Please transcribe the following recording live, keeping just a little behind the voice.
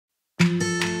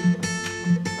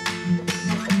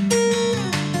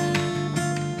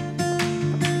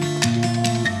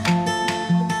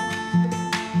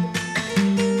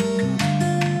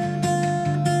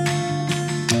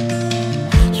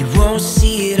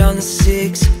on the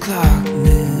 6 o'clock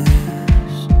news.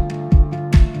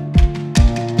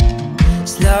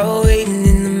 It's now waiting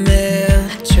in the mail,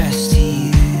 addressed to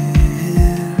you.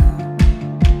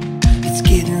 It's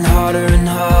getting harder and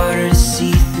harder to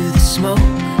see through the smoke.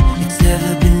 It's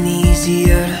never been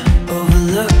easier to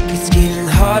overlook. It's getting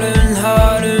harder and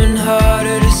harder and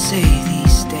harder to say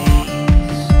these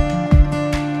days.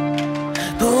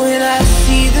 But when I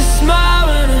see the smile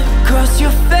run across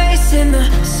your face and the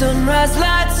sunrise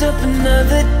lights up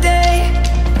another day,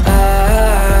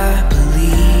 I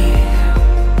believe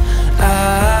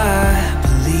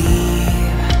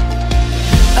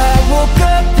I woke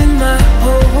up and my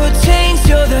whole world changed.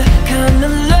 You're the kind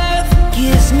of love that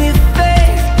gives me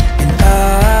faith. And I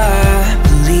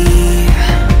believe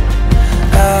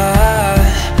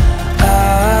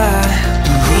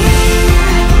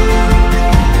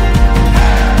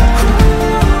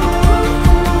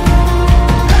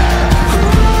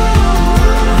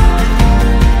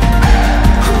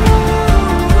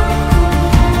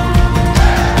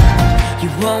you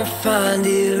won't find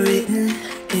it written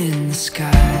in the sky.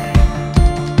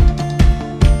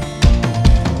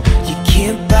 You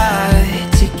can't buy a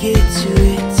ticket to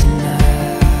it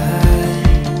tonight.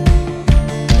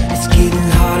 It's getting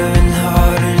harder and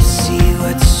harder to see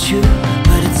what's true,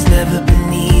 but it's never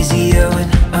been easier when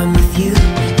I'm with you.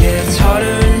 Yeah, it's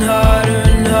harder and harder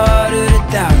and harder to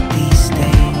doubt these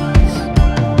days.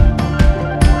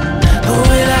 But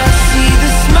when I see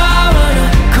the smile run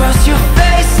across your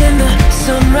face and the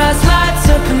sunrise lights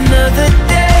up another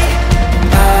day,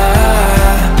 I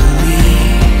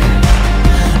believe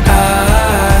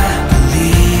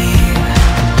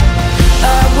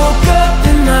I woke up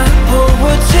and my whole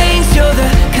world changed. You're the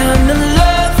kind of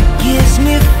love that gives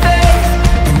me faith.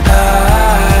 And I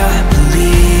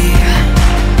believe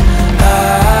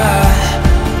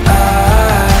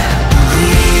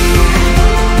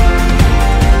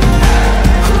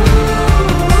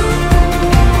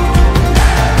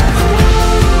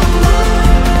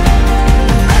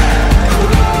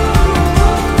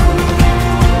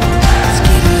it's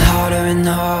getting harder and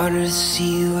harder to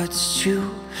see what's true.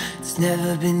 It's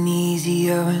never been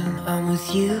easier when I'm with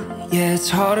you. Yeah, it's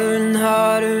harder and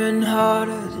harder and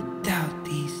harder to doubt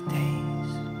these days.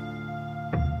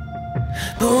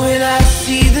 But when I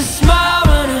see the smile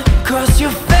run across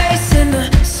your face and the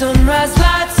sunrise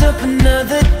lights up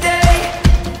another